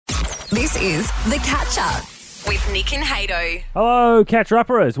This is The Catch Up with Nick and Haydo. Hello,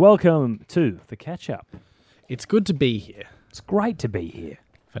 Catch-Uppers. Welcome to The Catch-Up. It's good to be here. It's great to be here.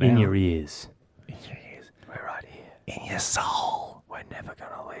 For In now. your ears. In your ears. We're right here. In your soul. We're never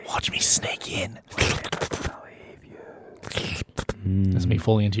going to leave. Watch me sneak in. We're never going to leave you. That's me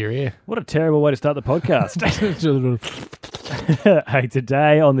falling into your ear. What a terrible way to start the podcast. Hey,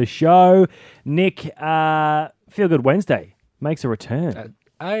 today on the show, Nick, Feel Good Wednesday makes a return.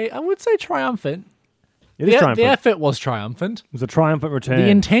 I would say triumphant. It is triumphant. The effort was triumphant. It was a triumphant return. The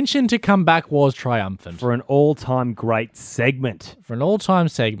intention to come back was triumphant. for an all-time great segment. For an all-time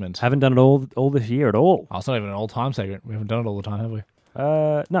segment. Haven't done it all this year at all. Oh, it's not even an all-time segment. We haven't done it all the time, have we?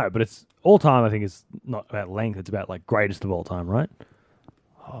 No, but it's all-time, I think, is not about length. It's about, like, greatest of all time, right?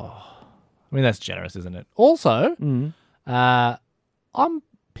 I mean, that's generous, isn't it? Also, I'm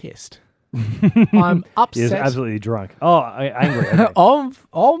pissed. I'm upset. He's absolutely drunk. Oh, angry. Okay.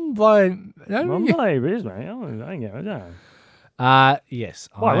 I'm like... I'm not angry, mate. Yes.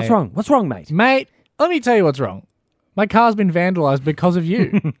 Why? What's wrong? What's wrong, mate? Mate, let me tell you what's wrong. My car's been vandalised because of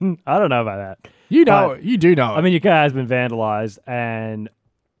you. I don't know about that. You know it. You do know it. I mean, your car has been vandalised, and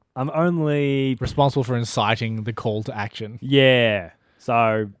I'm only... responsible for inciting the call to action. Yeah.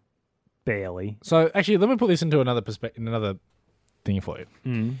 So, barely. So, actually, let me put this into another perspective, another thing for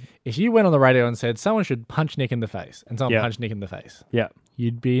you. If you went on the radio and said someone should punch Nick in the face, and someone punched Nick in the face, Yeah.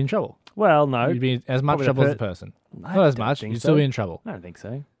 you'd be in trouble. Well, no. You'd be in as much Probably trouble as the the person. I Not as don't much. think You'd so. still be in trouble. I don't think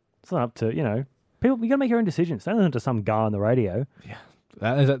so. It's not up to, people, you got to make your own decisions. Don't listen to some guy on the radio.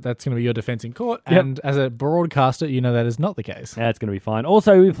 That's going to be your defense in court. Yep. And as a broadcaster, you know that is not the case. That's going to be fine.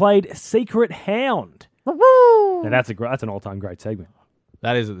 Also, we played Secret Hound. Now, that's an all-time great segment.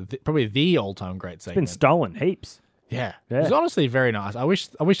 That is probably the all-time great It's segment. been stolen heaps. Yeah. Yeah. It's honestly very nice. I wish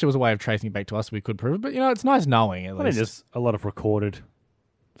there was a way of tracing it back to us so we could prove it, but it's nice knowing at I mean, least. there's a lot of recorded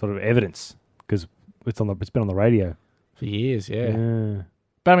sort of evidence because it's been on the radio. For years, yeah. Yeah.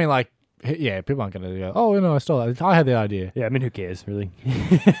 But I mean, people aren't going to go, oh, no, I stole that. I had the idea. Yeah, I mean, who cares, really?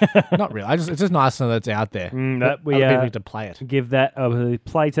 Not really. It's just nice to know that it's out there. That we Other people need to play it. give that a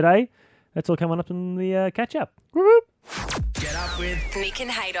play today. That's all coming up in the catch-up. Get up with Nick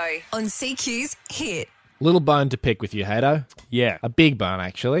and Haydo on CQ's Hit. Little bone to pick with you, Haydo. Yeah. A big bone,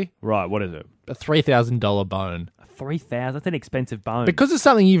 actually. Right, what is it? A $3,000 bone. 3,000? That's an expensive bone. Because it's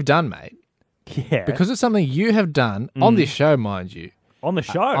something you've done, mate. yeah. Because it's something you have done on this show, mind you. on the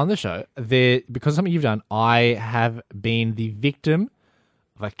show. On the show, because of something you've done, I have been the victim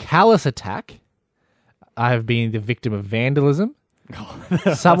of a callous attack. I have been the victim of vandalism.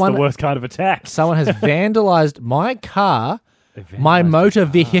 That's the worst kind of attack. Someone has vandalized my car, my motor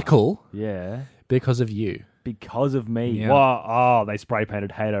vehicle, Yeah. because of you. Because of me. Yeah. Wow. Oh, they spray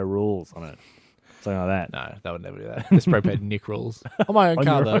painted Haydo rules on it. Something like that. No, they would never do that. They spray painted Nick rules on my own On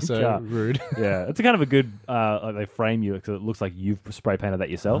car, your though. own So car. rude. Yeah. It's a kind of a good, like they frame you because it looks like you've spray painted that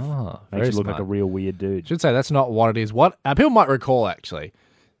yourself. Oh, Makes you very look like smart. a real weird dude. Should say that's not what it is. What people might recall, actually,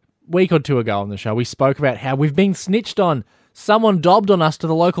 a week or two ago on the show, we spoke about how we've been snitched on. Someone dobbed on us to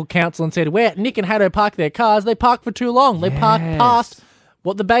the local council and said, where Nick and Haydo park their cars, they park for too long. They park past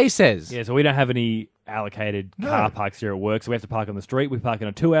what the bay says. Yeah, so we don't have any allocated car parks here at work, so we have to park on the street. We park in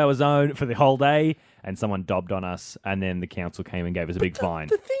a 2-hour zone for the whole day, and someone dobbed on us, and then the council came and gave us a big fine.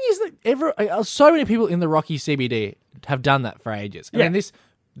 The thing is that so many people in the Rocky CBD have done that for ages. Yeah. And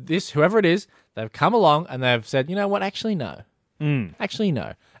this whoever it is, they've come along and they've said, you know what, actually no. Actually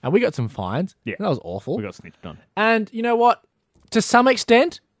no. And we got some fines. Yeah. That was awful. We got snitched on. And you know what? To some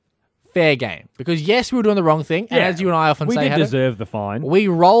extent, fair game. Because yes, we were doing the wrong thing. And as you and I often we say, did Haydo, deserve the fine. we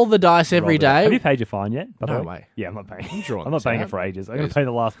roll the dice every day. Have you paid your fine yet? by the No way? way. Yeah, I'm not paying. drawing I'm not this paying out. it for ages. I'm going to pay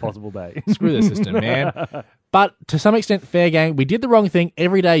the last possible day. Screw the system, man. But to some extent, fair game. We did the wrong thing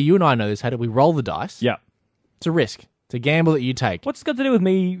every day. You and I know this. How do we roll the dice? Yeah. It's a risk. It's a gamble that you take. What's it got to do with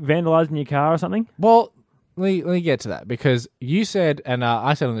me vandalising your car or something? Well, let me get to that because you said, and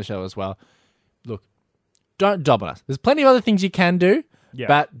I said on the show as well, look, don't dob on us. There's plenty of other things you can do,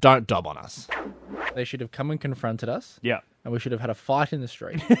 but don't dob on us. They should have come and confronted us. Yeah. And we should have had a fight in the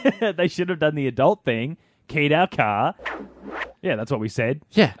street. They should have done the adult thing, keyed our car. Yeah, that's what we said.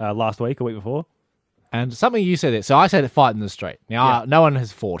 Yeah. Last week, a week before. And something you said there. So I said fight in the street. Now, no one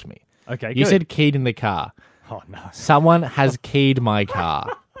has fought me. Okay, You good. said keyed in the car. Oh, no. Someone has keyed my car.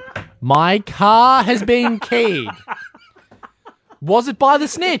 My car has been keyed. Was it by the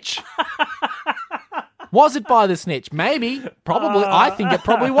snitch? Was it by the snitch? Maybe. Probably. I think it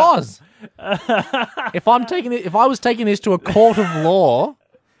probably was. If I was taking this to a court of law,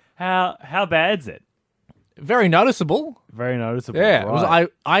 How bad's it? Very noticeable. Very noticeable. Yeah. right. It was,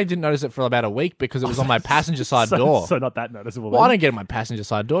 I didn't notice it for about a week because it was on my passenger side door. So not that noticeable. Well, I then. don't get in my passenger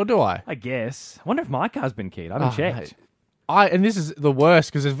side door, do I? I guess. I wonder if my car's been keyed. I haven't checked. And this is the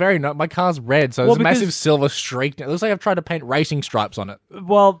worst because it's my car's red, so there's a massive silver streak. It looks like I've tried to paint racing stripes on it.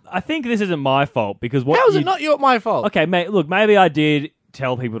 Well, I think this isn't my fault because what? How is it not my fault? Okay, mate. Look, maybe I did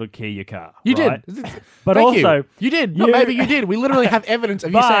tell people to key your car. You right? did. But Thank also, you did. No, maybe you did. We literally have evidence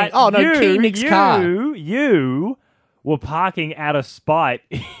of you but saying, "Oh no, key Nick's car." You were parking out of spite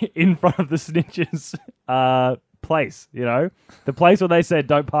in front of the snitches' place. You know, the place where they said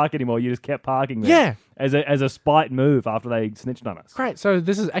don't park anymore. You just kept parking there. Yeah. As a spite move after they snitched on us. Great. So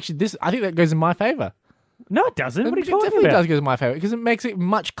this is actually this. I think that goes in my favor. No, it doesn't. What are you It talking definitely about? does go in my favor because it makes it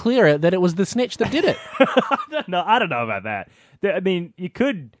much clearer that it was the snitch that did it. No, I don't know about that. I mean, you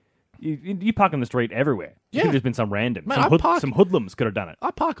could. You park on the street everywhere. Yeah. It could have just been some random. Man, Some hoodlums could have done it.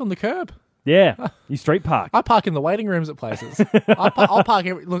 I park on the curb. Yeah, you street park. I park in the waiting rooms at places. I'll park.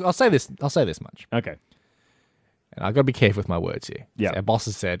 Look, I'll say this much. Okay. And I've got to be careful with my words here. Yeah. Our boss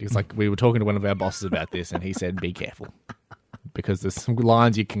has said, he's like, we were talking to one of our bosses about this, and he said, be careful. Because there's some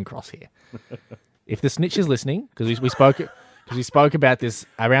lines you can cross here. If the snitch is listening, because we spoke about this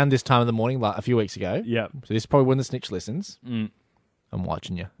around this time of the morning, like a few weeks ago. Yeah. So this is probably when the snitch listens. I'm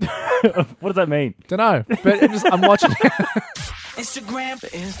watching you. What does that mean? Don't know, but I'm watching you.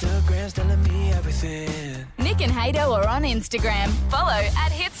 Instagram's telling me everything. Nick and Haydo are on Instagram. Follow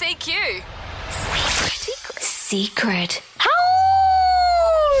 @HitsEQ. Secret. Hound!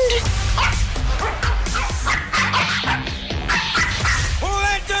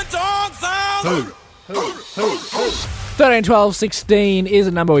 Let the dogs out. 13, 12, 16 is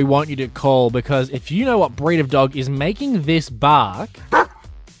a number we want you to call because if you know what breed of dog is making this bark,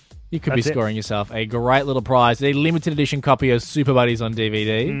 you could be That's it. scoring yourself a great little prize, a limited edition copy of Super Buddies on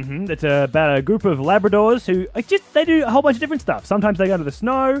DVD. It's about a group of Labradors who they do a whole bunch of different stuff. Sometimes they go to the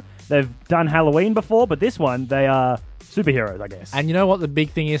snow. They've done Halloween before, but this one they are superheroes, I guess. And you know what the big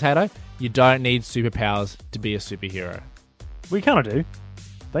thing is, Haydo? You don't need superpowers to be a superhero. We kind of do.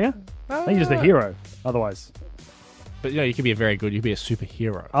 Don't you? I think you're just a hero. Otherwise. But you could be you could be a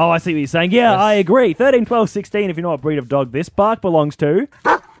superhero. Oh, I see what you're saying. Yeah, Yes. I agree. 13, 12, 16, if you know what breed of dog this bark belongs to.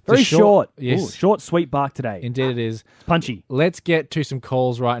 Very short. Yes. Ooh, short, sweet bark today. Indeed it is. Punchy. Let's get to some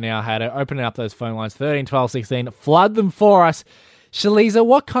calls right now, Haydo. Opening up those phone lines, 13, 12, 16. Flood them for us. Shaliza,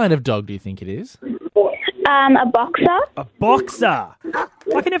 what kind of dog do you think it is? A boxer. A boxer.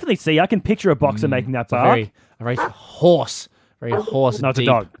 I can definitely see. I can picture a boxer making that bark. A very hoarse. Very hoarse. No, it's deep.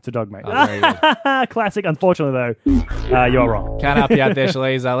 a dog. It's a dog, mate. Oh, very good. Classic. Unfortunately, though, you're wrong. Can't help you out there,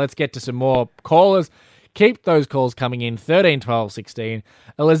 Shaliza. Let's get to some more callers. Keep those calls coming in. 13, 12, 16.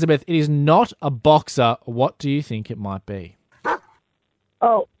 Elizabeth, it is not a boxer. What do you think it might be?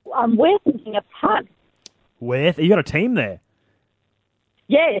 Oh, we're thinking a pug. With? You got a team there.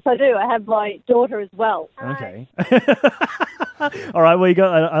 Yes, I do. I have my daughter as well. Okay. All right, well, you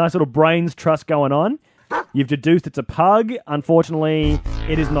got a nice little brains trust going on. You've deduced it's a pug. Unfortunately,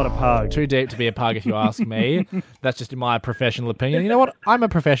 it is not a pug. Too deep to be a pug, if you ask me. That's just in my professional opinion. You know what? I'm a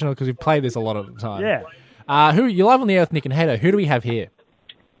professional because we've played this a lot of the time. Yeah. Who you're live on the air with Nick and Haydo. Who do we have here?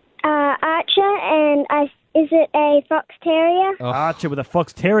 Archer, and is it a fox terrier? Oh. Archer with a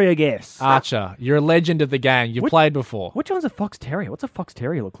fox terrier guess. Archer. You're a legend of the game. You've played before. Which one's a fox terrier? What's a fox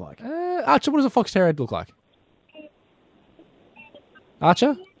terrier look like? Archer, what does a fox terrier look like?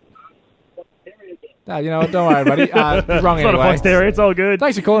 Archer? No, you know what? Don't worry, buddy. Wrong It's anyway. not a fox terrier. It's all good.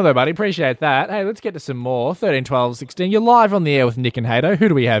 Thanks for calling, though, buddy. Appreciate that. Hey, let's get to some more. 13, 12, 16. You're live on the air with Nick and Haydo. Who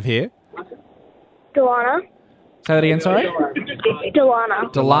do we have here? Delana. Say that again, sorry?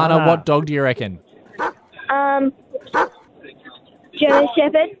 Delana. Delana, what dog do you reckon? German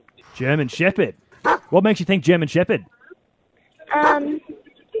Shepherd. German Shepherd. What makes you think German Shepherd?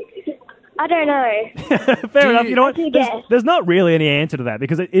 I don't know. Fair enough. You know what? That's a guess. There's not really any answer to that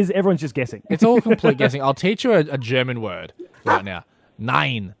because everyone's just guessing. It's all complete guessing. I'll teach you a German word right now.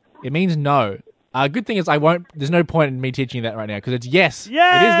 Nein. It means no. Good thing is there's no point in me teaching you that right now because it's yes.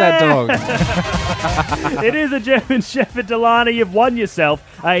 Yeah! It is that dog. It is a German Shepherd, Delana. You've won yourself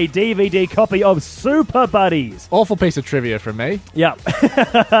a DVD copy of Super Buddies. Awful piece of trivia from me. Yep.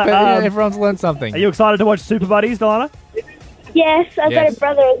 But yeah, everyone's learned something. Are you excited to watch Super Buddies, Delana? Yes, I've got Yes. a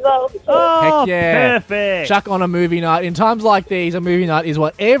brother as well. Oh, Heck yeah. perfect. Chuck on a movie night. In times like these, a movie night is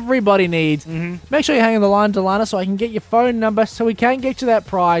what everybody needs. Make sure you hang on the line, Delana, so I can get your phone number so we can get you that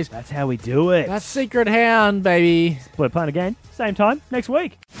prize. That's how we do it. That's Secret Hound, baby. We're playing again, same time, next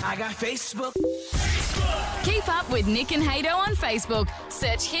week. I got Facebook. Keep up with Nick and Haydo on Facebook.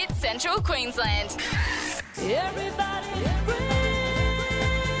 Search Hit Central Queensland. Everybody's free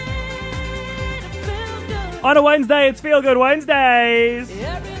to feel good. On a Wednesday, it's Feel Good Wednesdays.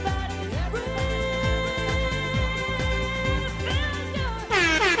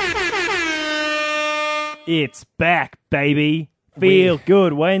 It's back, baby. Feel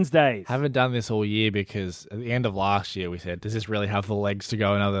Good Wednesdays. Haven't done this all year because at the end of last year we said, does this really have the legs to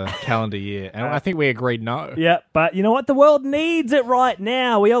go another calendar year? And I think we agreed no. Yeah, but you know what? The world needs it right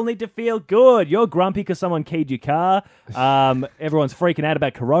now. We all need to feel good. You're grumpy because someone keyed your car. Everyone's freaking out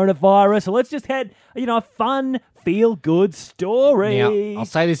about coronavirus. So let's just head, a fun, feel-good story. Now, I'll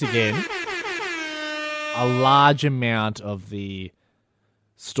say this again. A large amount of the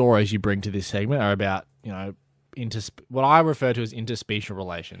stories you bring to this segment are about, what I refer to as interspecial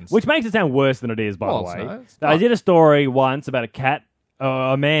relations. Which makes it sound worse than it is, by the way. It's not. I did a story once about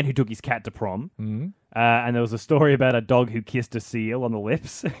a man who took his cat to prom. Mm-hmm. And there was a story about a dog who kissed a seal on the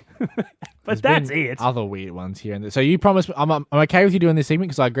lips. But that's it. Other weird ones here and there. So you promised, I'm okay with you doing this segment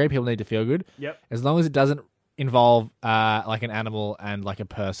because I agree people need to feel good. Yep. As long as it doesn't involve like an animal and like a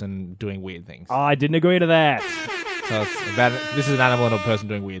person doing weird things. I didn't agree to that. So this is an animal and a person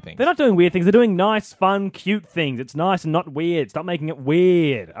doing weird things. They're not doing weird things. They're doing nice, fun, cute things. It's nice and not weird. Stop making it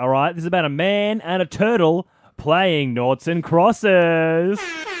weird, all right? This is about a man and a turtle playing noughts and crosses.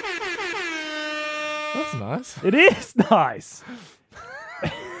 That's nice. It is nice.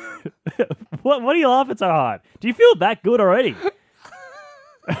 What are you laughing so hard? Do you feel that good already?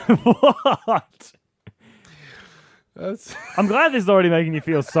 What? I'm glad this is already making you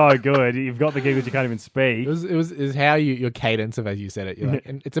feel so good. You've got the giggles, you can't even speak. It was how your cadence of as you said it. You're like,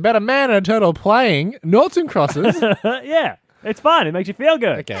 and it's about a man and a turtle playing noughts and crosses. Yeah, it's fun. It makes you feel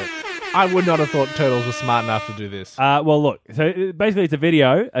good. Okay. I would not have thought turtles were smart enough to do this. Well, look. So basically, it's a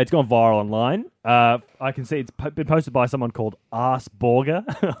video. It's gone viral online. I can see it's been posted by someone called Arsborger.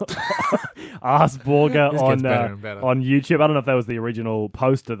 Arsborger This gets better and better. on YouTube. I don't know if that was the original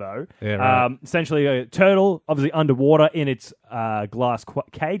poster though. Yeah, right. Essentially, a turtle, obviously underwater in its glass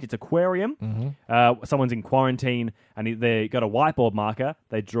cage, its aquarium. Mm-hmm. Someone's in quarantine, and they got a whiteboard marker.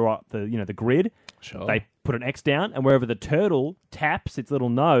 They draw up the grid. Sure. They put an X down, and wherever the turtle taps its little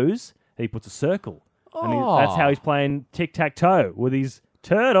nose, he puts a circle. And that's how he's playing tic-tac-toe with his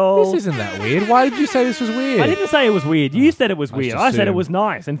turtle. This isn't that weird. Why did you say this was weird? I didn't say it was weird. You said it was weird. I said it assumed. was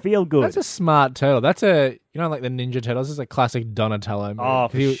nice and feel good. That's a smart turtle. That's like the Ninja Turtles. This is a classic Donatello movie. Oh,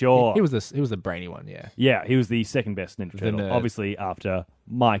 for sure. He was the brainy one, yeah. Yeah, he was the second best Ninja Turtle, nerd. obviously after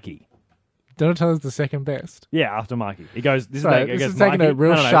Mikey. Donatello's the second best. Yeah, after Mikey. He goes, this Right, is, this is Mikey, taking a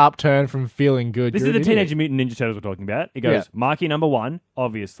real no. sharp turn from feeling good. This You're is the an Teenage idiot. Mutant Ninja Turtles we're talking about. He goes, Yeah. Mikey number 1,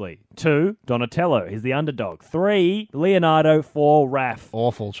 obviously. 2, Donatello. He's the underdog. 3, Leonardo. 4, Raph.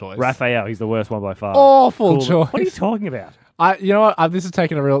 Awful choice. Raphael. He's the worst one by far. Awful choice. What are you talking about? You know what? This is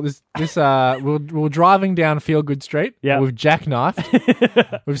taking a real. We're driving down Feel Good Street. Yeah. We've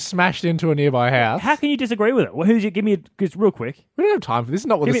jackknifed. We've smashed into a nearby house. How can you disagree with it? Well, give me just real quick. We don't have time for this. Is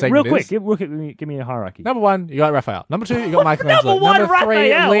not what Give the me real segment quick. is. Give me a hierarchy. Number 1, you got Raphael. Number 2, you got Michelangelo. Number 1, Number 3,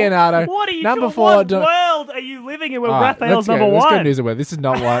 Raphael. Leonardo. What are you Number doing? 4, What world are you living in where All right, Raphael's let's go. number Let's 1? go news and weather. This is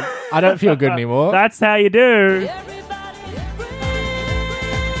not what. I don't feel good anymore. That's how you do.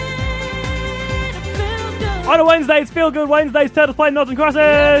 On a Wednesday, it's Feel Good Wednesdays. Turtles play Noughts and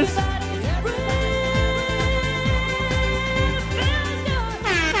Crosses.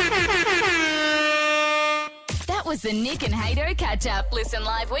 That was the Nick and Haydo catch up. Listen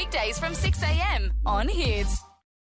live weekdays from 6 a.m. on Hits.